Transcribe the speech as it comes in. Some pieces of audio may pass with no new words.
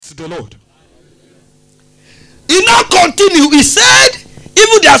the Lord. He now continue. He said,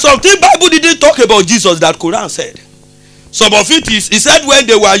 even there are something Bible didn't talk about Jesus that Quran said. Some of it is, he said when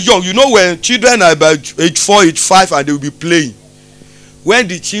they were young, you know, when children are about age 4, age 5, and they will be playing. When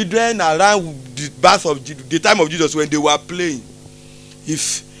the children around the birth of the time of Jesus, when they were playing,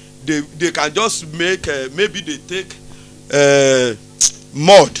 if they can just make, maybe they take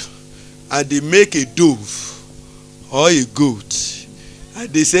mud and they make a dove or a goat, and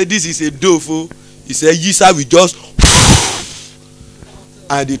they say this is a dove. Oh. He said, Yisa will just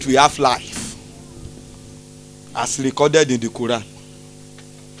and it will have life, as recorded in the Quran,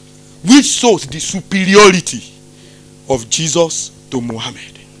 which shows the superiority of Jesus to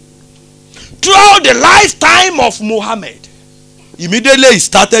Muhammad. Throughout the lifetime of Muhammad, immediately he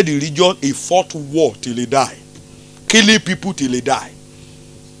started the religion, he fought war till he died, killing people till he died.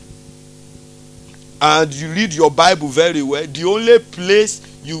 And you read your Bible very well, the only place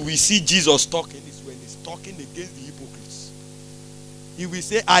you will see Jesus talking is when he's talking against the hypocrites. He will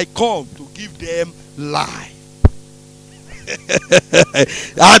say, I come to give them life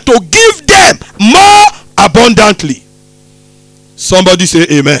and to give them more abundantly. Somebody say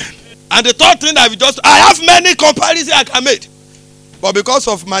amen. And the third thing I have many comparisons I can make, but because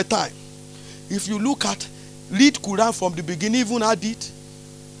of my time, if you read Quran from the beginning, even add it,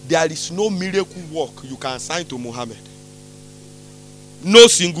 there is no miracle work you can assign to Muhammad. No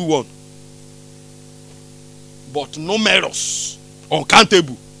single one. But numerous,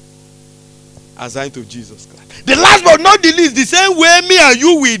 uncountable, assigned to Jesus Christ. The last but not the least, the same way me and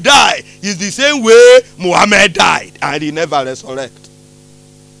you will die is the same way Muhammad died, and he never resurrected.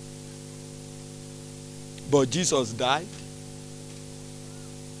 But Jesus died,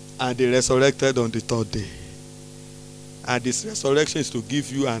 and he resurrected on the third day. And this resurrection is to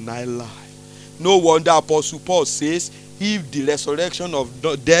give you an eye life. No wonder Apostle Paul says, if the resurrection of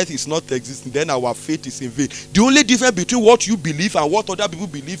death is not existing, then our faith is in vain. The only difference between what you believe and what other people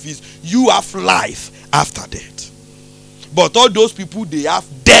believe is you have life after death. But all those people, they have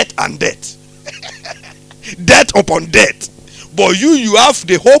death and death. Death upon death. But you have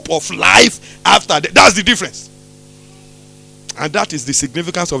the hope of life after death. That's the difference. And that is the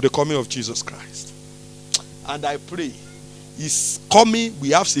significance of the coming of Jesus Christ. And I pray his coming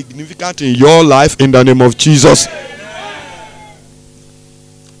will have significance in your life in the name of Jesus.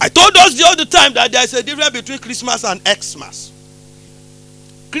 I told us the other time that there is a difference between Christmas and Xmas.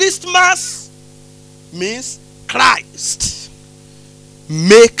 Christmas means Christ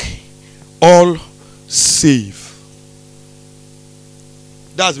make all save.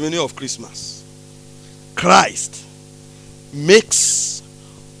 That's the meaning of Christmas. Christ makes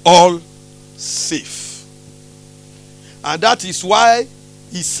all safe. And that is why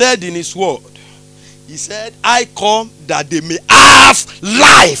he said in his word, he said, I come that they may have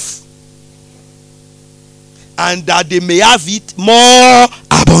life, and that they may have it more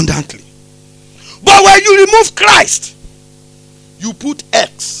abundantly. But when you remove Christ, you put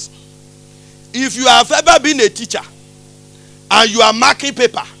X. If you have ever been a teacher and you are marking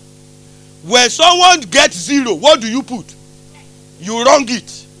paper, when someone gets 0, what do you put? You wrong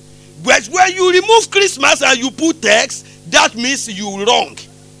it. But when you remove Christmas and you put X, that means you wrong.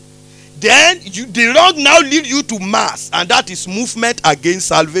 Then the wrong now lead you to mass, and that is movement against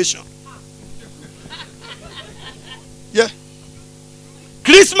salvation. Yeah.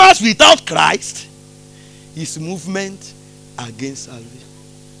 Christmas without Christ is movement against salvation.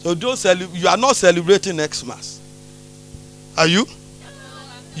 So you are not celebrating Xmas. Are you?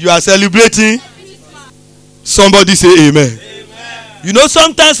 You are celebrating. Somebody say amen. You know,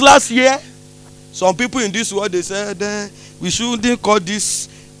 sometimes last year, some people in this world, they said, we shouldn't call this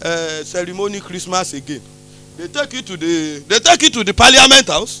ceremony Christmas again. They take it to the Parliament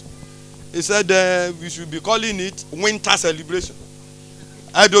House. They said we should be calling it winter celebration.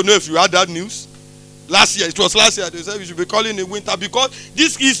 I don't know if you had that news. Last year, it was last year, they said we should be calling it winter, because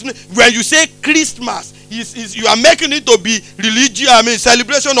this is, when you say Christmas, you are making it to be religious,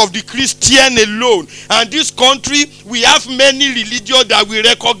 celebration of the Christian alone. And this country, we have many religions that we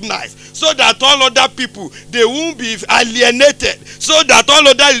recognize, so that all other people, they won't be alienated, so that all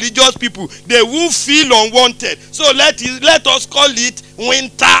other religious people, they won't feel unwanted. So let us call it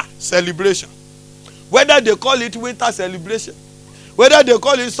winter celebration. Whether they call it winter celebration, whether they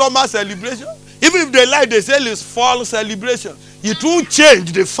call it summer celebration, even if they like, they say it's fall celebration, it won't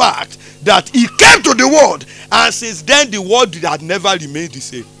change the fact that he came to the world, and since then the world had never remained the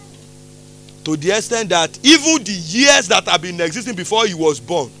same. To the extent that even the years that have been existing before he was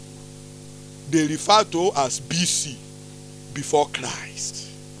born, they refer to as BC, before Christ.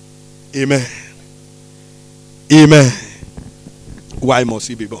 Amen. Amen. Why must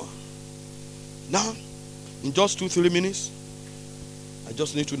he be born? Now, in just 2-3 minutes, I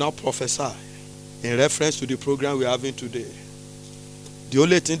just need to now prophesy in reference to the program we're having today. The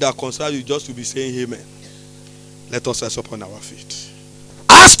only thing that concerns you is just to be saying amen. Let us rise up on our feet.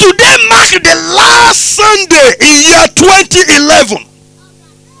 As today marks the last Sunday in year 2011,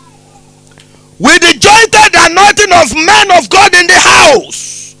 with the jointed anointing of men of God in the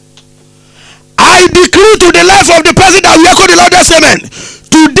house, I decree to the life of the person that will echo the loudest amen.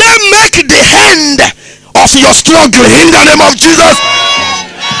 Today make the end of your struggle in the name of Jesus.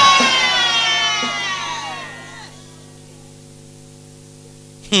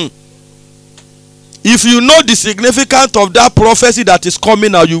 If you know the significance of that prophecy that is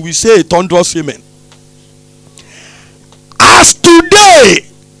coming now, you will say a thunderous amen. As today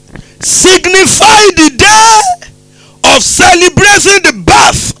signify the day of celebrating the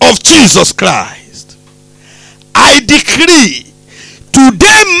birth of Jesus Christ, I decree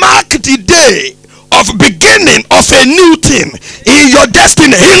today mark the day of beginning of a new thing in your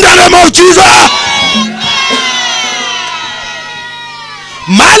destiny in the name of Jesus.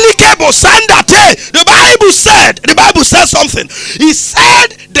 The Bible said something. He said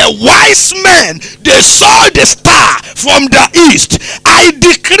the wise men, they saw the star from the east. I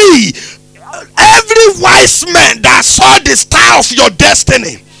decree every wise man that saw the star of your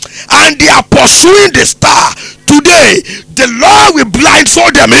destiny and they are pursuing the star, today the Lord will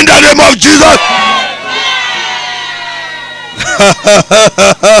blindfold them in the name of Jesus.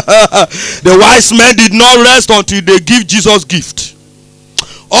 The wise men did not rest until they give Jesus gift.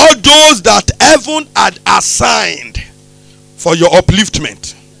 All those that heaven had assigned for your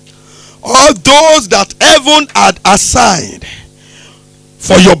upliftment, all those that heaven had assigned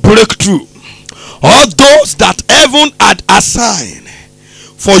for your breakthrough, all those that heaven had assigned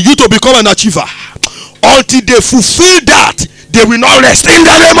for you to become an achiever, until they fulfill that, they will not rest in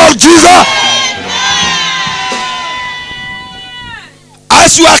the name of Jesus.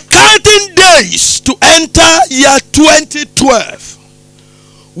 As you are counting days to enter year 2012,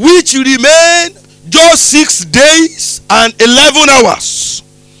 which remain just 6 days and 11 hours,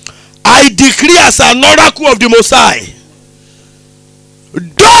 I decree as an oracle of the Most High,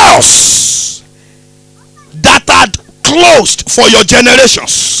 doors that had closed for your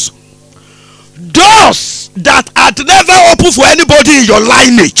generations, doors that had never opened for anybody in your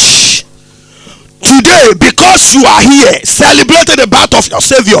lineage, today, because you are here celebrating the birth of your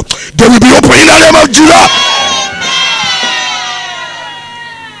Savior, they will be open in the name of Jesus.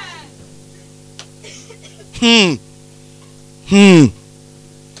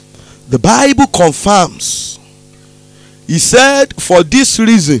 The Bible confirms. He said, for this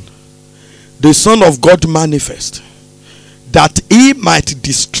reason the Son of God manifest, that he might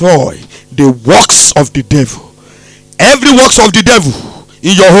destroy the works of the devil. Every works of the devil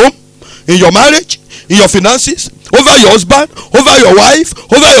in your home, in your marriage, in your finances, over your husband, over your wife,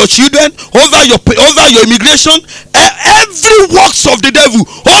 over your children, over your immigration, every works of the devil,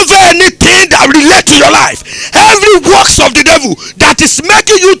 over anything that relates to your life, every works of the devil that is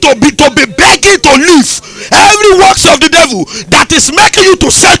making you to be begging to live, every works of the devil that is making you to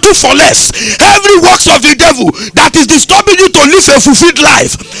settle for less, every works of the devil that is disturbing you to live a fulfilled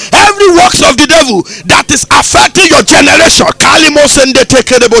life, every works of the devil that is affecting your generation,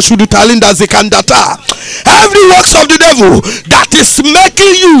 every works of the devil that is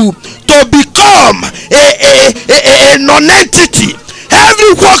making you to become a non-entity,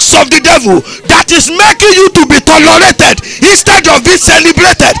 every works of the devil that is making you to be tolerated instead of being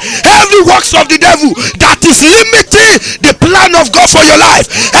celebrated, every works of the devil that is limiting the plan of God for your life,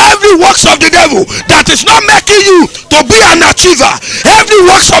 every works of the devil that is not making you to be an achiever, every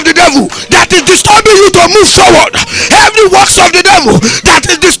works of the devil that is disturbing you to move forward, every works of the devil that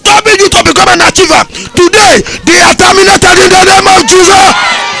is disturbing you to become an achiever, today they are terminated in the name of Jesus.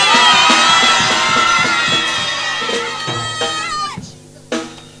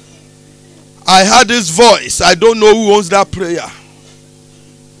 I heard this voice. I don't know who owns that prayer.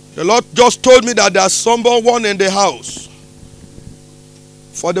 The Lord just told me that there's someone in the house.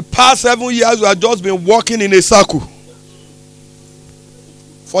 For the past 7 years, we have just been walking in a circle.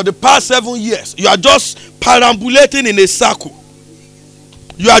 For the past 7 years, you are just perambulating in a circle.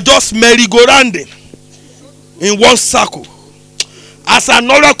 You are just merry-go-rounding in one circle. As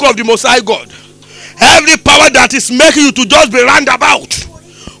an oracle of the Most High God, every power that is making you to just be roundabout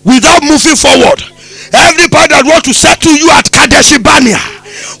without moving forward, every power that wants to settle you at Kadesh Barnea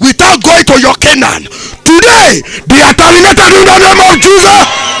without going to your Canaan, today they are terminated in the name of Jesus.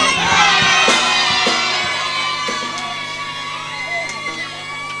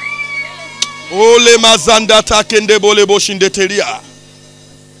 Ole mazanda takende bole boshindeteria.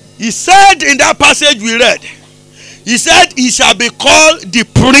 He said in that passage we read, he said, he shall be called the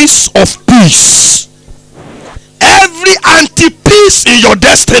Prince of Peace. Every anti-peace in your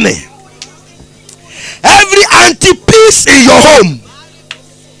destiny, every anti-peace in your home,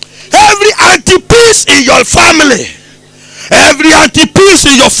 every anti-peace in your family, every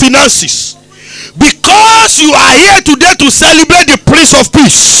anti-peace in your finances, because you are here today to celebrate the Prince of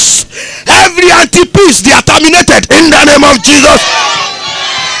Peace, every anti-peace, they are terminated in the name of Jesus.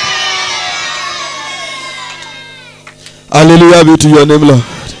 Hallelujah be to your name, Lord.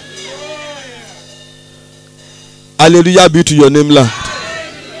 Hallelujah be to your name, Lord.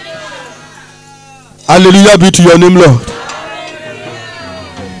 Hallelujah be to your name, Lord.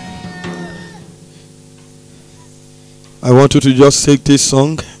 I want you to just take this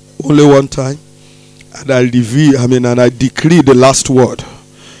song only one time, and I reveal, and I decree the last word.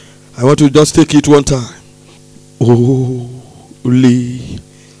 I want you to just take it one time. Holy,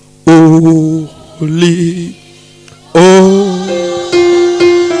 holy, holy,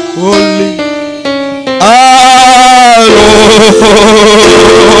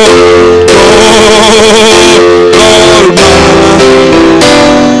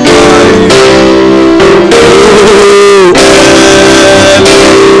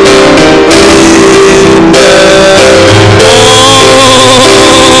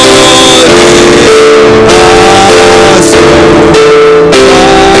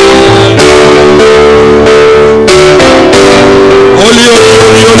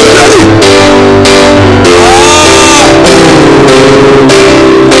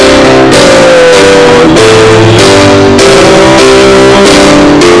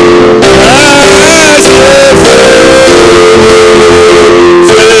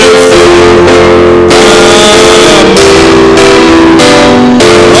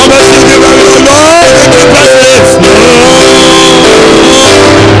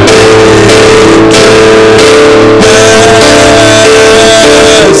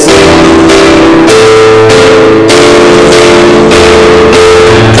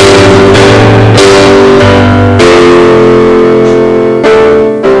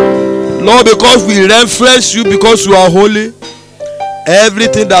 because we reference you because you are holy,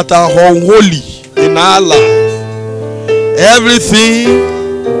 everything that are unholy in our life, everything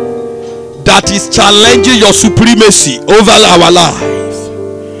that is challenging your supremacy over our life,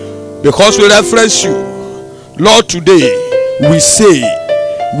 because we reference you, Lord, today we say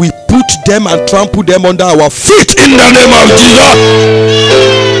we put them and trample them under our feet in the name of Jesus.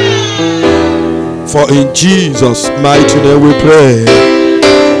 For in Jesus' mighty name we pray.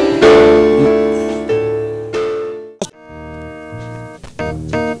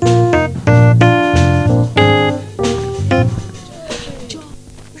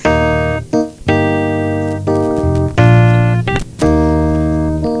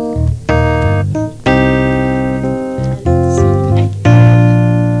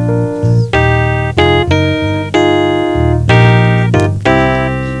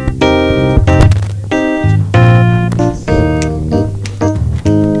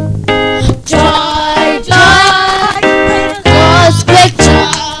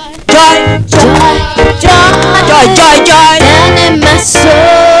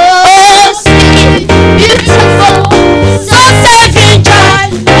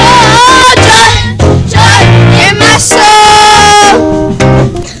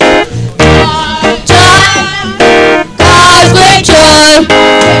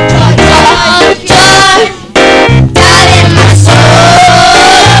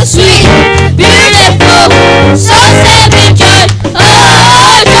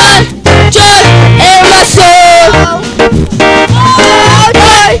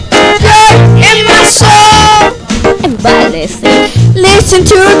 Listen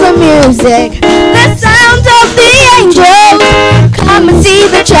to the music, the sounds of the angels. Come and see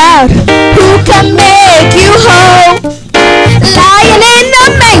the child who can make you whole. Lying in the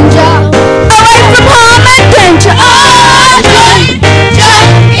manger, away from harm and danger. Oh, joy, joy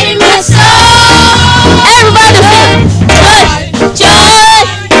in my soul. Everybody sing. Joy, joy,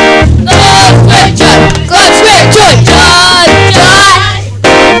 God's great joy, God's great joy, joy, joy.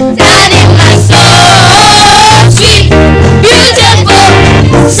 Down in my soul, sweet, beautiful,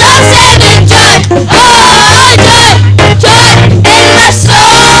 so saving joy. Oh, joy, joy in my soul.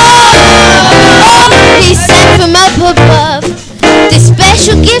 He sent for me.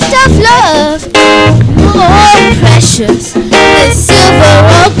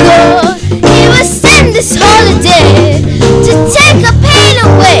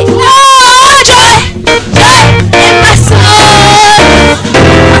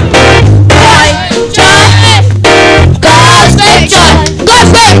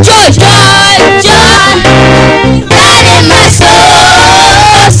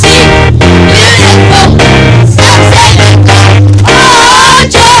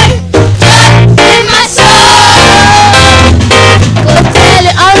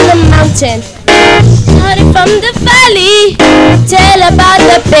 mountain. Starting from the valley, tell about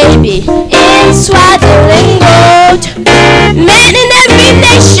the baby in swaddling gold. Men in every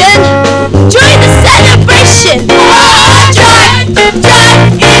nation, join the celebration. Oh, joy, joy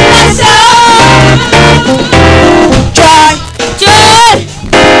in my soul. Joy, joy,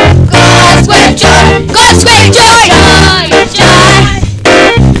 God's great joy, God's great joy. Joy, joy,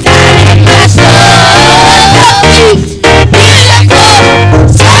 down in my soul. Sweet, beautiful,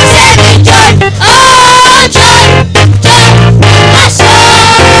 so-saving joy. Oh, joy, joy in my soul.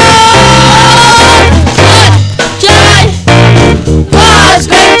 Joy, joy, God's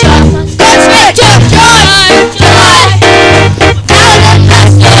great joy, God's great joy. Joy, joy, down in my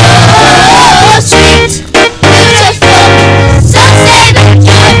soul. Sweet, beautiful, so-saving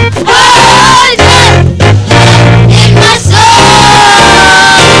joy. Oh, joy, joy in my soul.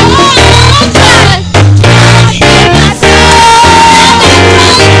 Joy, joy in my soul.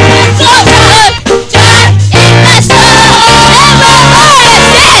 Joy, joy in my soul. Everybody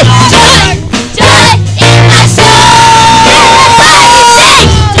say joy, joy in my soul. Everybody say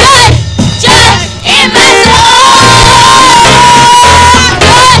joy, joy in my soul.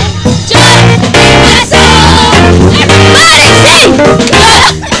 Joy, joy in my soul. Everybody say joy,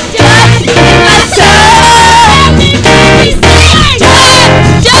 joy in my soul. Everybody say joy,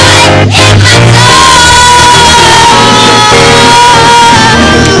 joy in my soul.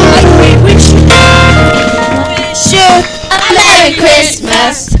 We wish you a Merry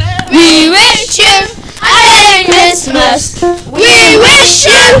Christmas. We wish you a Merry Christmas. We wish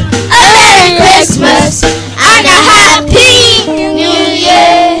you a Merry Christmas and a Happy New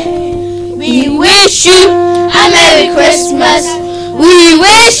Year. We wish you a Merry Christmas. We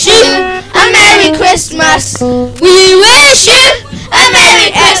wish you a Merry Christmas. We wish you a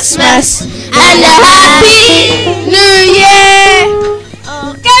Merry Christmas and a Happy New Year.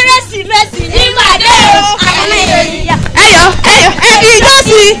 Kérésìmesì ní pàdé o. Ẹyọ ìjọ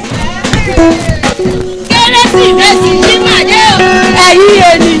sí. Kérésìmesì ní pàdé o. Ẹ̀yin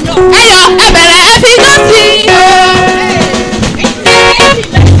ènìyàn. Ẹyọ ẹbẹ̀rẹ̀ ẹ fi jọ sí.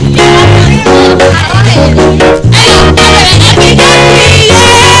 Kérésìmesì ní pàdé o. Ẹyọ ẹbẹ̀rẹ̀ ẹ fi jọ sí.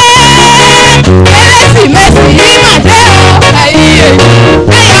 Kérésìmesì ní pàdé o. Ẹ̀yin ènìyàn.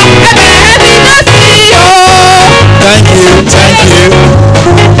 Ẹyọ ẹbẹ̀rẹ̀ ẹ fi jọ sí o.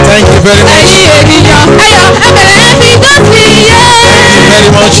 Thank you very much. Ẹ̀yin ènìyàn. Ẹyọ ẹbẹ̀rẹ̀ ẹ fi jọ sí. Thank you very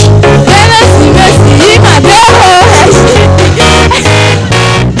much.